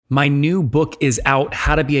My new book is out,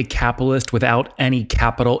 How to Be a Capitalist Without Any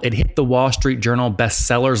Capital. It hit the Wall Street Journal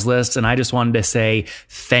bestsellers list, and I just wanted to say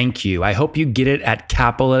thank you. I hope you get it at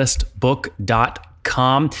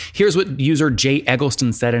capitalistbook.com. Here's what user Jay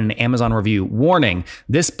Eggleston said in an Amazon review. Warning,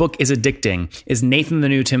 this book is addicting. Is Nathan the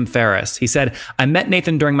new Tim Ferriss? He said, I met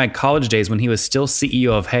Nathan during my college days when he was still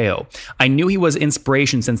CEO of Heyo. I knew he was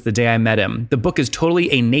inspiration since the day I met him. The book is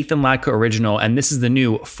totally a Nathan Latka original, and this is the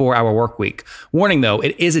new 4-Hour Workweek. Warning though,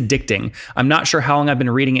 it is addicting. I'm not sure how long I've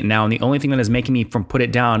been reading it now, and the only thing that is making me from put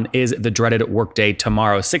it down is the dreaded workday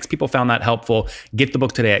tomorrow. 6 people found that helpful. Get the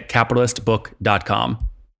book today at capitalistbook.com.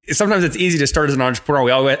 Sometimes it's easy to start as an entrepreneur. We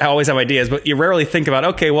always have ideas, but you rarely think about,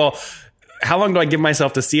 okay, well, how long do I give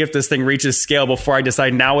myself to see if this thing reaches scale before I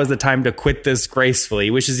decide now is the time to quit this gracefully?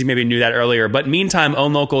 Wishes you maybe knew that earlier. But meantime,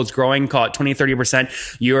 Own Local is growing, call it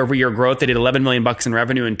 20-30% year over year growth. They did $11 million in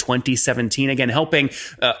revenue in 2017. Again, helping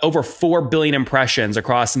over 4 billion impressions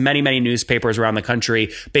across many, many newspapers around the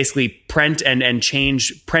country, basically print and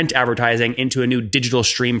change print advertising into a new digital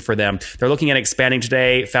stream for them. They're looking at expanding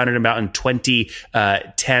today, founded about in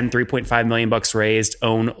 2010, $3.5 million raised,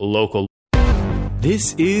 Own Local.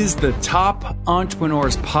 This is the Top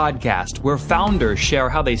Entrepreneurs Podcast, where founders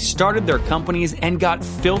share how they started their companies and got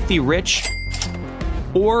filthy rich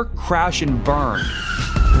or crash and burn.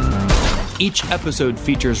 Each episode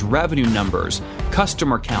features revenue numbers,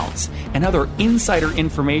 customer counts, and other insider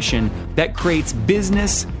information that creates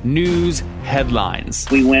business news headlines.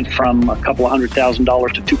 We went from a couple of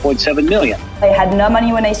 $100,000 to $2.7 million. I had no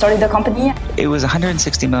money when I started the company. It was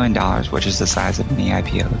 $160 million, which is the size of many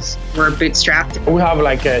IPOs. We're bootstrapped. We have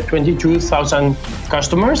like 22,000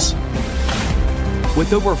 customers.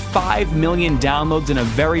 With over 5 million downloads in a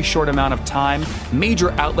very short amount of time,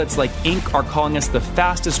 major outlets like Inc. are calling us the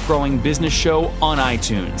fastest growing business show on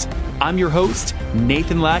iTunes. I'm your host,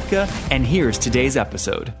 Nathan Latka, and here's today's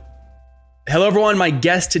episode. Hello, everyone. My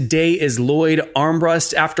guest today is Lloyd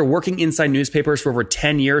Armbrust. After working inside newspapers for over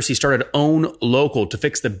 10 years, he started Own Local to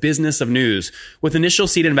fix the business of news. With initial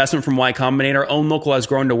seed investment from Y Combinator, Own Local has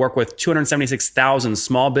grown to work with 276,000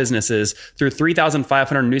 small businesses through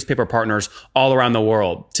 3,500 newspaper partners all around the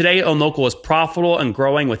world. Today, Own Local is profitable and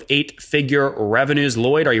growing with 8-figure revenues.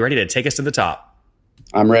 Lloyd, are you ready to take us to the top?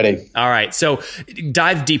 I'm ready. All right. So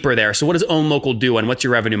dive deeper there. So what does Own Local do, and what's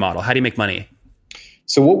your revenue model? How do you make money?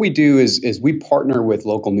 So what we do is we partner with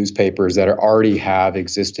local newspapers that already have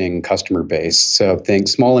existing customer base. So think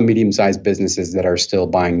small and medium-sized businesses that are still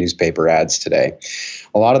buying newspaper ads today.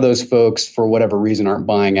 A lot of those folks, for whatever reason, aren't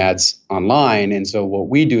buying ads online. And so what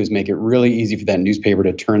we do is make it really easy for that newspaper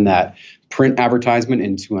to turn that print advertisement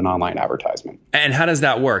into an online advertisement. And how does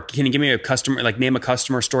that work? Can you give me a customer, like name a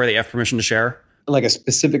customer story that you have permission to share? Like a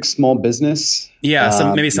specific small business?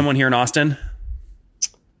 Yeah, maybe someone here in Austin?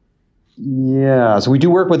 Yeah, so we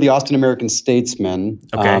do work with the Austin American Statesman.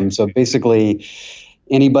 Okay. So basically,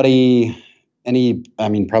 probably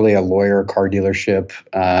a lawyer, car dealership.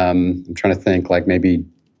 I'm trying to think, like maybe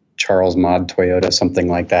Charles Mod Toyota, something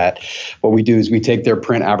like that. What we do is we take their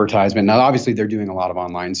print advertisement. Now, obviously, they're doing a lot of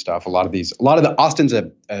online stuff. Austin's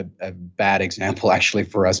a bad example actually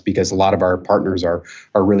for us because a lot of our partners are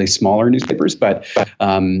really smaller newspapers, but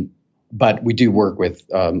we do work with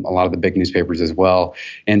a lot of the big newspapers as well.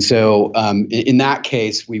 And so in that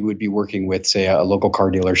case, we would be working with, say, a local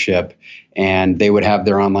car dealership, and they would have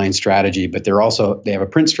their online strategy, but they have a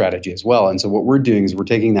print strategy as well. And so what we're doing is we're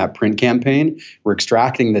taking that print campaign, we're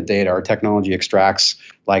extracting the data. Our technology extracts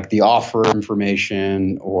like the offer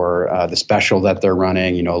information or the special that they're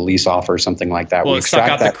running, a lease offer, something like that. Well, suck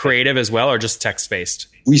out the creative as well, or just text-based?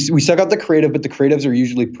 We suck out the creative, but the creatives are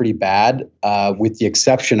usually pretty bad, with the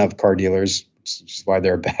exception of car dealers, which is why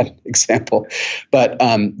they're a bad example. But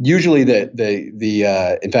usually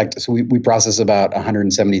in fact, so we process about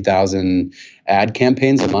 170,000 ad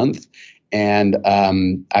campaigns a month. And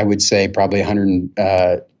I would say probably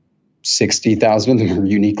 160,000 of them are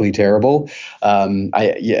uniquely terrible.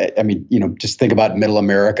 Just think about middle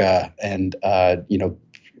America and,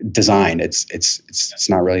 design. It's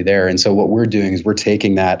not really there. And so what we're doing is we're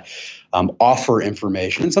taking that offer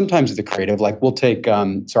information, and sometimes the creative, like we'll take,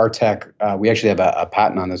 so our tech, we actually have a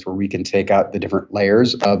patent on this where we can take out the different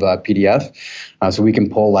layers of a PDF. So we can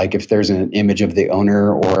pull, like if there's an image of the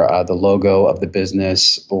owner or the logo of the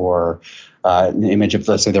business or an image of,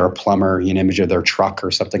 let's say they're a plumber, an image of their truck or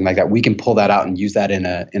something like that. We can pull that out and use that in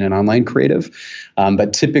an online creative.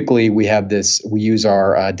 But typically we use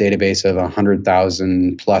our database of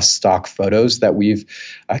 100,000 plus stock photos that we've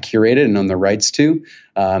curated and own the rights to.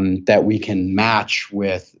 that we can match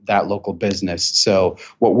with that local business. So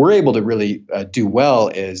what we're able to really do well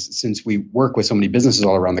is, since we work with so many businesses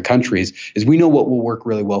all around the countries, is we know what will work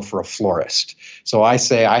really well for a florist. So I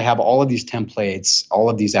say I have all of these templates, all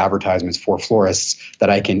of these advertisements for florists that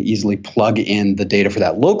I can easily plug in the data for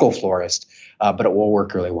that local florist. But it will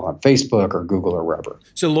work really well on Facebook or Google or wherever.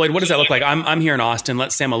 So Lloyd, what does that look like? I'm here in Austin.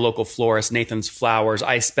 Let's say I'm a local florist, Nathan's Flowers.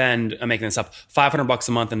 I spend, I'm making this up, $500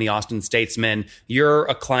 a month in the Austin Statesman. You're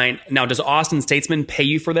a client. Now, does Austin Statesman pay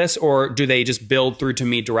you for this, or do they just build through to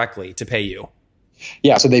me directly to pay you?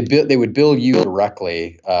 Yeah, so they would bill you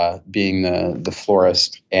directly, being the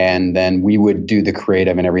florist, and then we would do the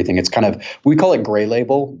creative and everything. It's kind of, we call it gray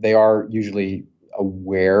label. They are usually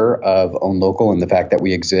aware of Own Local and the fact that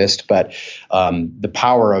we exist, but the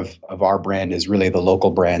power of our brand is really the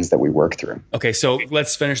local brands that we work through. Okay, so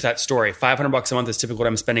let's finish that story. $500 a month is typically what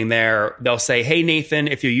I'm spending there. They'll say, hey, Nathan,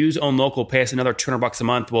 if you use Own Local, pay us another $200 a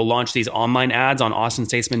month. We'll launch these online ads on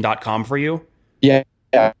austinstatesman.com for you. Yeah.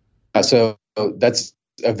 So that's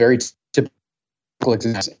a very typical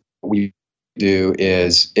example. We do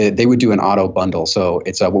is they would do an auto bundle. So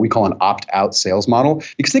it's what we call an opt-out sales model.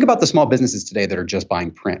 Because think about the small businesses today that are just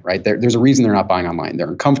buying print, right? There's a reason they're not buying online. They're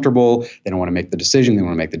uncomfortable. They don't want to make the decision. They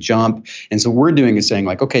want to make the jump. And so what we're doing is saying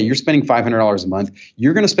like, okay, you're spending $500 a month.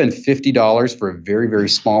 You're going to spend $50 for a very, very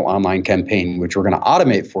small online campaign, which we're going to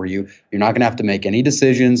automate for you. You're not going to have to make any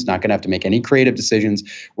decisions, not going to have to make any creative decisions.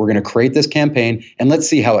 We're going to create this campaign and let's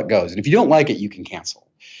see how it goes. And if you don't like it, you can cancel.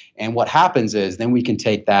 And what happens is then we can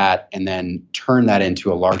take that and then turn that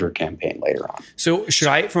into a larger campaign later on. So should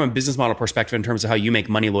I, from a business model perspective, in terms of how you make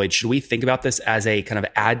money, Lloyd, should we think about this as a kind of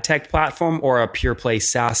ad tech platform or a pure play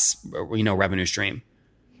SaaS, revenue stream?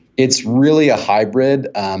 It's really a hybrid.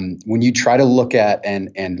 When you try to look at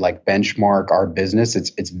and like benchmark our business,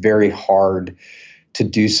 it's very hard to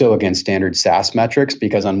do so against standard SaaS metrics,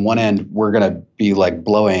 because on one end, we're going to be like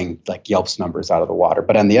blowing like Yelp's numbers out of the water.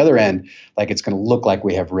 But on the other end, like it's going to look like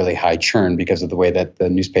we have really high churn because of the way that the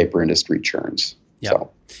newspaper industry churns. Yeah.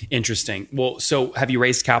 So. Interesting. Well, so have you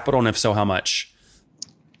raised capital, and if so, how much?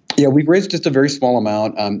 Yeah, we've raised just a very small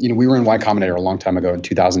amount. We were in Y Combinator a long time ago in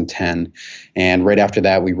 2010. And right after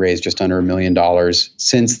that, we raised just under $1 million.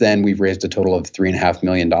 Since then, we've raised a total of $3.5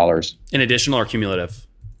 million. In additional or cumulative?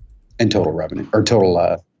 In total revenue or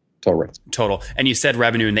total rates. Total. And you said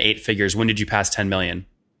revenue in the 8 figures. When did you pass 10 million?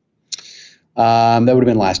 That would have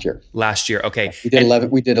been last year. Last year. Okay. We did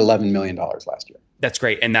 $11 million last year. That's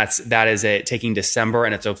great. And that is it taking December,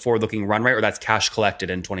 and it's a forward-looking run rate, or that's cash collected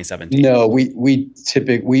in 2017? No, we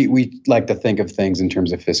like to think of things in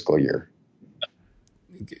terms of fiscal year.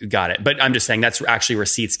 Got it. But I'm just saying that's actually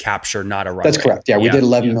receipts captured, not a run That's rate. correct. Yeah, we did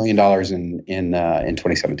 $11 million in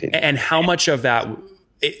 2017. And how much of that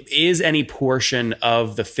is any portion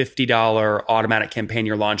of the $50 automatic campaign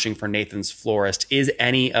you're launching for Nathan's Florist? Is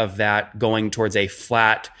any of that going towards a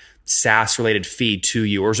flat SaaS related fee to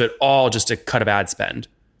you, or is it all just a cut of ad spend?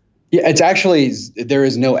 Yeah, it's actually, there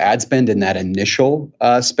is no ad spend in that initial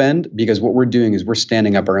spend, because what we're doing is we're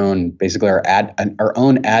standing up our own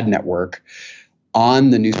ad network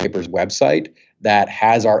on the newspaper's website that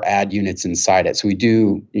has our ad units inside it. So we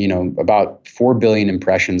do, about 4 billion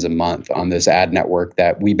impressions a month on this ad network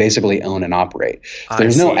that we basically own and operate. So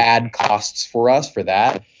there's no ad costs for us for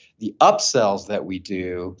that. The upsells that we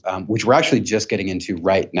do, which we're actually just getting into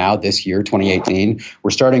right now this year, 2018, we're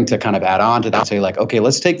starting to kind of add on to that, say like, okay,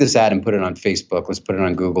 let's take this ad and put it on Facebook. Let's put it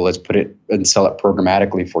on Google. Let's put it and sell it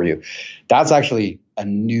programmatically for you. That's actually a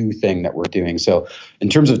new thing that we're doing. So in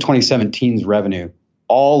terms of 2017's revenue,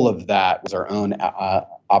 all of that was our own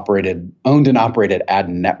owned and operated ad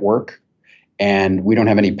network, and we don't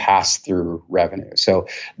have any pass-through revenue. So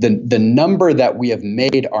the number that we have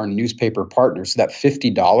made our newspaper partners, so that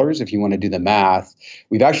 $50, if you want to do the math,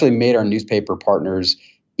 we've actually made our newspaper partners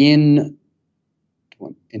in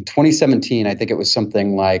 2017, I think it was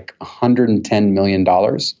something like $110 million.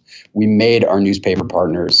 We made our newspaper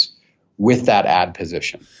partners with that ad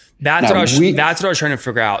position. That's what I was trying to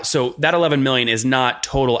figure out. So that 11 million is not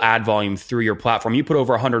total ad volume through your platform. You put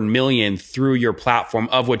over 100 million through your platform,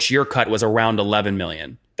 of which your cut was around 11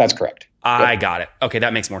 million. That's correct. I got it. Okay,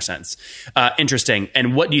 that makes more sense. Interesting.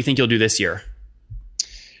 And what do you think you'll do this year?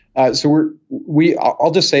 So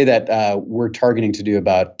I'll just say that we're targeting to do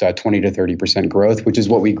about 20 to 30% growth, which is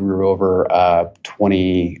what we grew over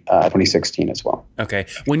 2016 as well. Okay.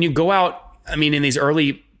 When you go out, in these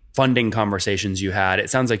early funding conversations you had, it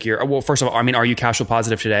sounds like first of all, are you cash flow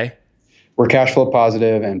positive today? We're cash flow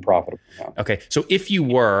positive and profitable now. Okay. So if you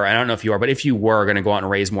were, I don't know if you are, but if you were going to go out and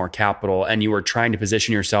raise more capital and you were trying to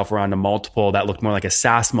position yourself around a multiple that looked more like a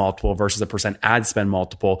SaaS multiple versus a percent ad spend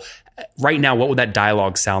multiple, right now, what would that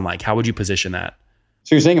dialogue sound like? How would you position that?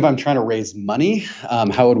 So you're saying if I'm trying to raise money,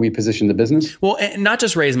 how would we position the business? Well, not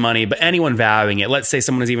just raise money, but anyone valuing it. Let's say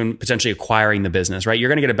someone is even potentially acquiring the business, right? You're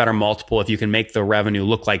going to get a better multiple if you can make the revenue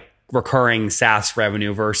look like recurring SaaS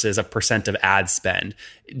revenue versus a percent of ad spend.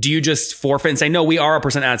 Do you just forfeit and say, no, we are a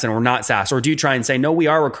percent ad spend, we're not SaaS? Or do you try and say, no, we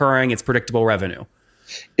are recurring, it's predictable revenue?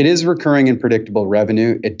 It is recurring and predictable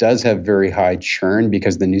revenue. It does have very high churn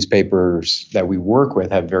because the newspapers that we work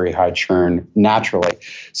with have very high churn naturally.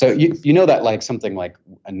 So you know that like something like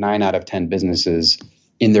 9 out of 10 businesses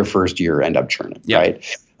in their first year end up churning, right?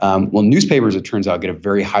 Well, newspapers, it turns out, get a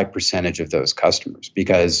very high percentage of those customers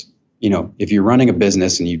because, you know, if you're running a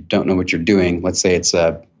business and you don't know what you're doing, let's say it's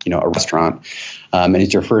a restaurant, and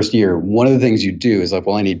it's your first year, one of the things you do is like,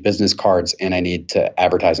 well, I need business cards and I need to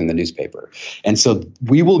advertise in the newspaper. And so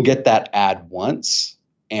we will get that ad once,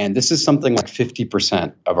 and this is something like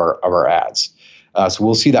 50% of our ads. So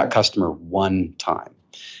we'll see that customer one time.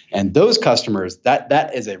 And those customers,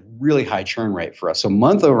 that is a really high churn rate for us. So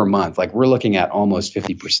month over month, like we're looking at almost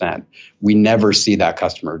 50%. We never see that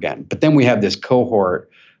customer again. But then we have this cohort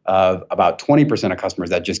of about 20% of customers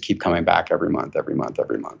that just keep coming back every month.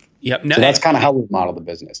 Yep. So that's kind of how we model the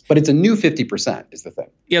business. But it's a new 50% is the thing.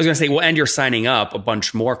 Yeah, I was going to say, well, and you're signing up a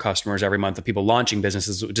bunch more customers every month of people launching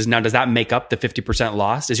businesses. Does that make up the 50%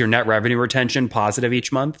 lost? Is your net revenue retention positive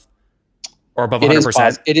each month? Or above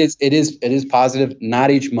 100%? It is positive, not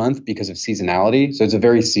each month because of seasonality. So it's a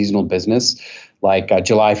very seasonal business. Like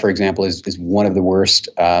July, for example, is one of the worst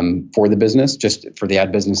for the business, just for the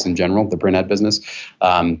ad business in general, the print ad business.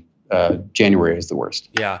 January is the worst.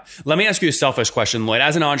 Yeah. Let me ask you a selfish question, Lloyd.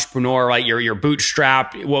 As an entrepreneur, right, you're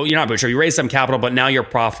bootstrapped. Well, you're not bootstrapped. You raised some capital, but now you're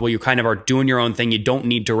profitable. You kind of are doing your own thing. You don't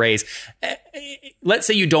need to raise. Let's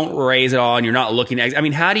say you don't raise it all and you're not looking at, I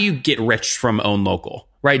mean, how do you get rich from Own Local?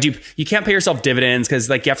 Right? You can't pay yourself dividends because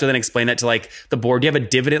like you have to then explain that to like the board. Do you have a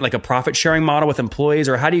dividend, like a profit sharing model with employees,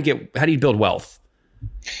 or how do you build wealth?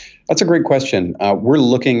 That's a great question. We're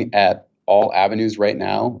looking at all avenues right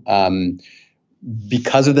now.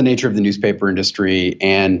 Because of the nature of the newspaper industry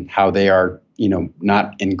and how they are,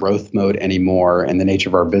 not in growth mode anymore, and the nature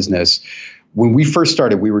of our business, when we first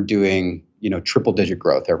started, we were doing, triple digit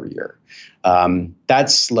growth every year.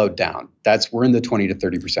 That's slowed down. We're in the 20 to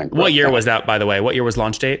 30% growth. What year was that, by the way? What year was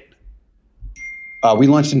launch date? We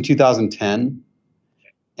launched in 2010.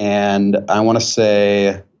 And I want to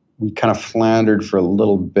say we kind of floundered for a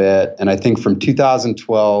little bit. And I think from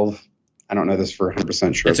 2012, I don't know this for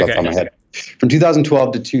 100% sure off the top of my head. From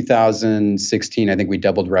 2012 to 2016, I think we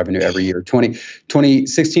doubled revenue every year.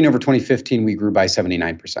 2016 over 2015, we grew by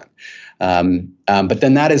 79%. But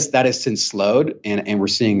then that has since slowed, and we're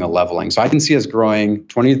seeing a leveling. So I can see us growing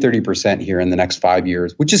 20 to 30% here in the next 5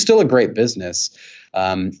 years, which is still a great business.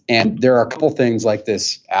 And there are a couple things like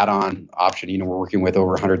this add-on option. We're working with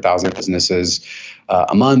over 100,000 businesses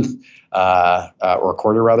a month. Or a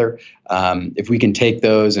quarter rather. If we can take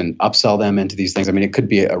those and upsell them into these things, I mean, it could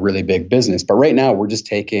be a really big business. But right now, we're just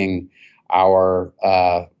taking our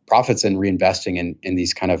profits and reinvesting in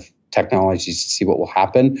these kind of technologies to see what will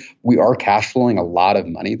happen. We are cash flowing a lot of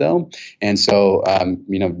money though, and so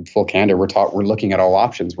full candor, we're looking at all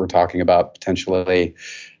options. We're talking about potentially.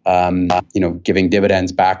 Giving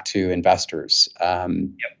dividends back to investors,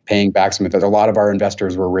 paying back some. A lot of our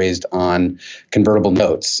investors were raised on convertible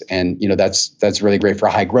notes, and that's really great for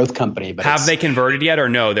a high growth company. But have they converted yet, or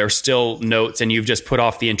no? They're still notes, and you've just put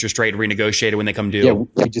off the interest rate and renegotiated when they come due. Yeah,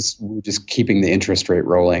 we're just keeping the interest rate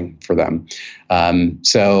rolling for them.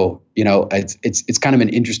 So it's kind of an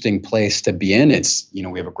interesting place to be in. It's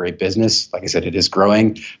we have a great business. Like I said, it is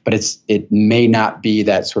growing, but it may not be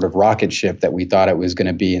that sort of rocket ship that we thought it was going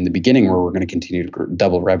to be in the beginning, where we're going to continue to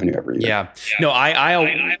double revenue every year. Yeah. No,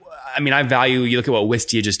 I value, you look at what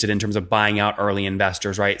Wistia just did in terms of buying out early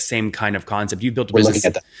investors, right? Same kind of concept. You built a business. Looking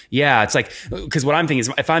at that. Yeah. It's like, because what I'm thinking is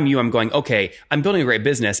if I'm you, I'm going, okay, I'm building a great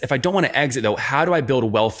business. If I don't want to exit though, how do I build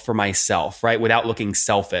wealth for myself, right? Without looking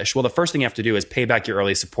selfish. Well, the first thing you have to do is pay back your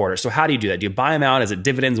early supporters. So how do you do that? Do you buy them out? Is it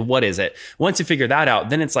dividends? What is it? Once you figure that out,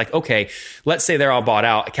 then it's like, okay, let's say they're all bought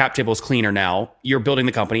out. Cap table is cleaner now. You're building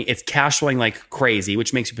the company. It's cash flowing like crazy,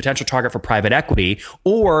 which makes you a potential target for private equity,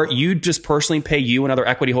 or you just personally pay you and other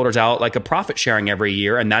equity holders out like a profit sharing every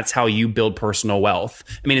year. And that's how you build personal wealth.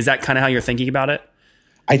 I mean, is that kind of how you're thinking about it?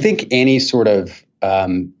 I think any sort of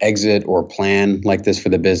exit or plan like this for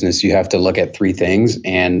the business, you have to look at three things.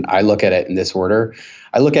 And I look at it in this order.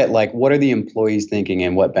 I look at like, what are the employees thinking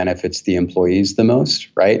and what benefits the employees the most,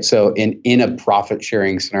 right? So in a profit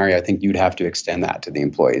sharing scenario, I think you'd have to extend that to the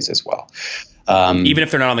employees as well. Even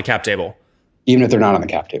if they're not on the cap table. Even if they're not on the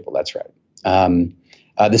cap table, that's right.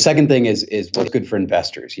 The second thing is what's good for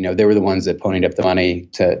investors. You know, they were the ones that ponied up the money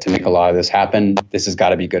to make a lot of this happen. This has got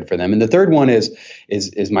to be good for them. And the third one is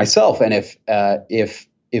myself. And if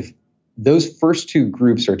those first two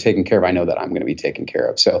groups are taken care of, I know that I'm going to be taken care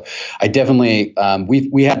of. So I definitely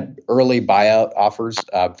we had early buyout offers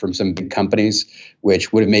from some big companies,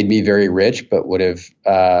 which would have made me very rich, but would have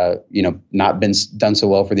not been done so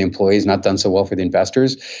well for the employees, not done so well for the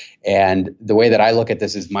investors. And the way that I look at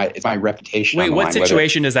this is my reputation. Wait, what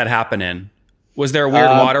situation does that happen in? Was there a weird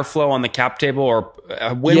water flow on the cap table, or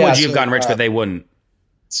when would you have gotten rich, but they wouldn't?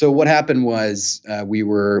 So what happened was we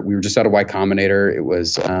were just out of Y Combinator. It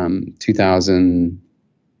was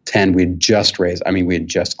 2010. We had just raised. I mean, we had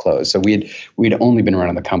just closed. So we'd only been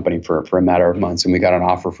running the company for a matter of months, and we got an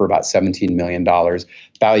offer for about $17 million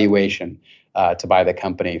valuation to buy the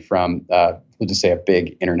company from we'll just say a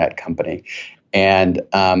big internet company. And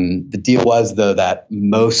the deal was, though, that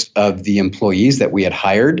most of the employees that we had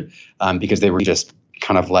hired, because they were just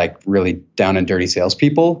kind of like really down and dirty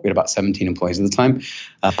salespeople. We had about 17 employees at the time.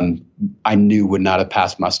 I knew would not have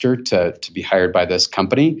passed muster to be hired by this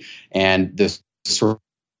company. And this sort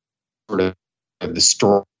of the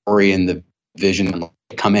story and the vision,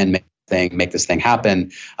 come in, make this thing happen,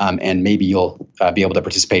 and maybe you'll be able to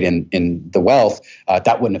participate in the wealth.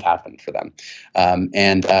 That wouldn't have happened for them.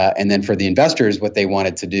 And then for the investors, what they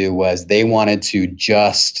wanted to do was they wanted to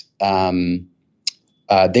just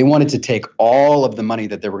they wanted to take all of the money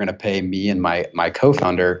that they were going to pay me and my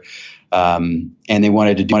co-founder, and they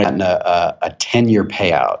wanted to do it in a 10-year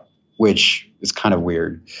payout, which is kind of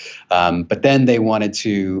weird. But then they wanted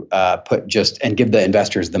to give the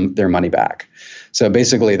investors their money back. So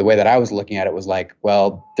basically, the way that I was looking at it was like,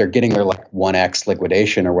 well, they're getting their like 1x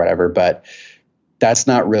liquidation or whatever, but that's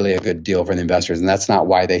not really a good deal for the investors, and that's not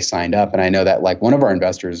why they signed up. And I know that like one of our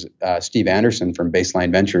investors, Steve Anderson from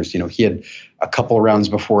Baseline Ventures, he had a couple of rounds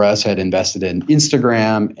before us had invested in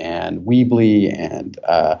Instagram and Weebly and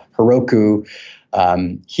Heroku.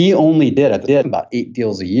 He only did about 8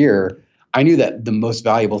 deals a year. I knew that the most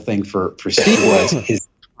valuable thing for Steve was his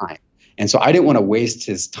time. And so I didn't want to waste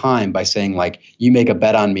his time by saying like, you make a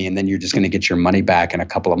bet on me and then you're just going to get your money back in a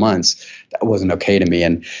couple of months. That wasn't okay to me.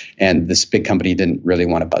 And this big company didn't really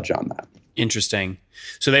want to budge on that. Interesting.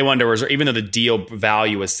 So they wanted to reserve, even though the deal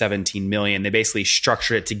value was $17 million, they basically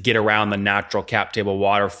structured it to get around the natural cap table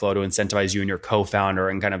water flow to incentivize you and your co-founder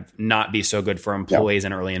and kind of not be so good for employees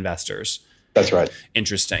and early investors. That's right.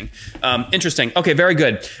 Interesting. Okay, very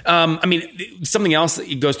good. I mean, something else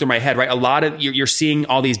that goes through my head, right? A lot of you're seeing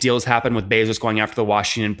all these deals happen with Bezos going after the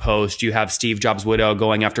Washington Post. You have Steve Jobs' widow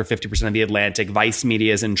going after 50% of the Atlantic. Vice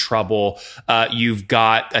Media is in trouble. You've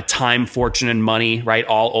got a Time, Fortune, and Money, right?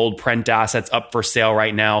 All old print assets up for sale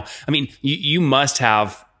right now. I mean, you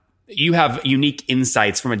have unique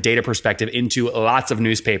insights from a data perspective into lots of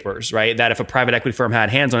newspapers, right? That if a private equity firm had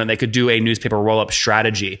hands on it, they could do a newspaper roll-up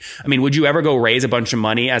strategy. I mean, would you ever go raise a bunch of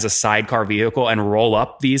money as a sidecar vehicle and roll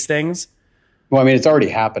up these things? Well, I mean, it's already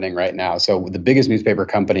happening right now. So the biggest newspaper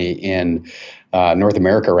company in North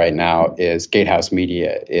America right now is Gatehouse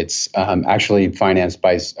Media. It's actually financed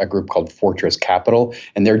by a group called Fortress Capital,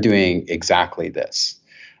 and they're doing exactly this.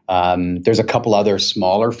 There's a couple other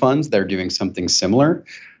smaller funds that are doing something similar.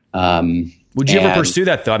 Would you ever pursue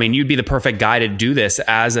that though? I mean, you'd be the perfect guy to do this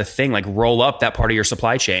as a thing, like roll up that part of your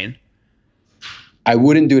supply chain. I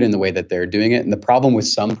wouldn't do it in the way that they're doing it. And the problem with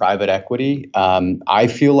some private equity, I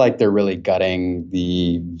feel like they're really gutting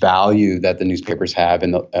the value that the newspapers have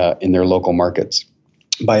in their local markets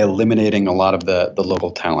by eliminating a lot of the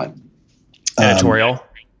local talent. Editorial,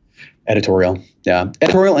 yeah.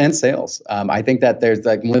 Editorial and sales. I think that there's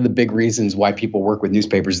like one of the big reasons why people work with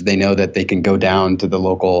newspapers is they know that they can go down to the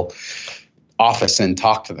local office and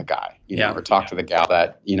talk to the guy, or talk to the gal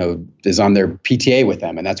that, is on their PTA with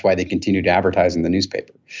them. And that's why they continue to advertise in the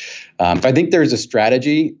newspaper. I think there's a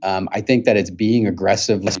strategy. I think that it's being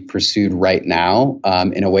aggressively pursued right now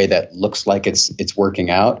in a way that looks like it's working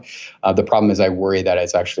out. The problem is I worry that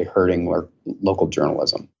it's actually hurting local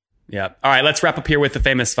journalism. Yeah. All right. Let's wrap up here with the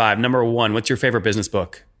famous 5. Number 1, what's your favorite business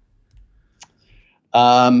book?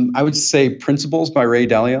 I would say Principles by Ray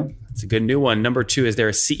Dalio. It's a good new one. Number 2, is there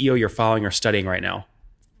a CEO you're following or studying right now?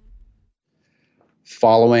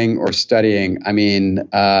 following or studying, I mean,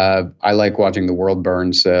 I like watching the world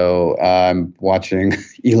burn. So I'm watching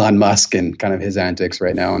Elon Musk and kind of his antics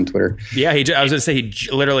right now on Twitter. Yeah, I was going to say, he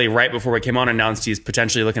literally right before we came on announced he's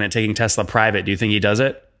potentially looking at taking Tesla private. Do you think he does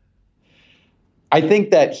it? I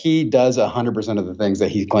think that he does 100% of the things that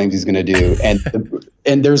he claims he's going to do.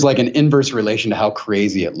 And there's like an inverse relation to how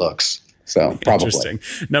crazy it looks. So probably. Interesting.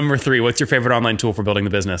 Number 3, what's your favorite online tool for building the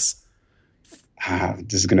business?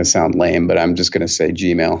 This is going to sound lame, but I'm just going to say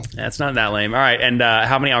Gmail. That's not that lame. All right. And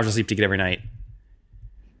how many hours of sleep do you get every night?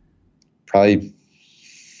 Probably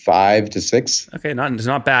 5 to 6. Okay, it's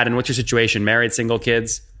not bad. And what's your situation? Married, single,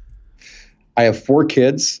 kids? I have 4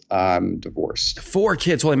 kids. I'm divorced. 4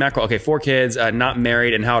 kids. Holy mackerel. Okay, 4 kids, not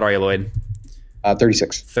married. And how old are you, Lloyd?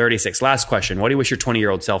 36. 36. Last question. What do you wish your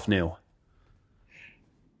 20-year-old self knew?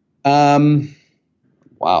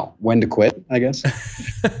 Wow. When to quit, I guess.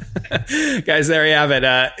 Guys, there you have it.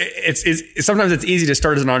 It's sometimes it's easy to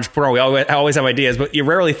start as an entrepreneur. We always have ideas, but you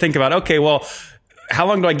rarely think about, okay, well, how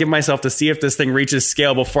long do I give myself to see if this thing reaches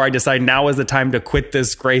scale before I decide now is the time to quit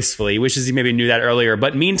this gracefully? He wishes he maybe knew that earlier.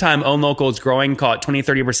 But meantime, Own Local is growing, call it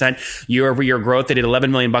 20-30% year-over-year growth. They did $11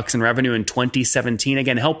 million in revenue in 2017.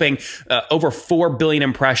 Again, helping over 4 billion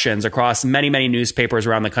impressions across many, many newspapers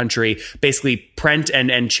around the country, basically print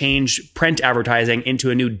and change print advertising into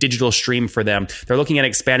a new digital stream for them. They're looking at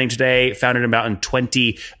expanding today, founded about in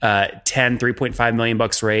 2010, $3.5 million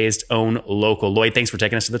raised, Own Local. Lloyd, thanks for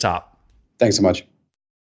taking us to the top. Thanks so much.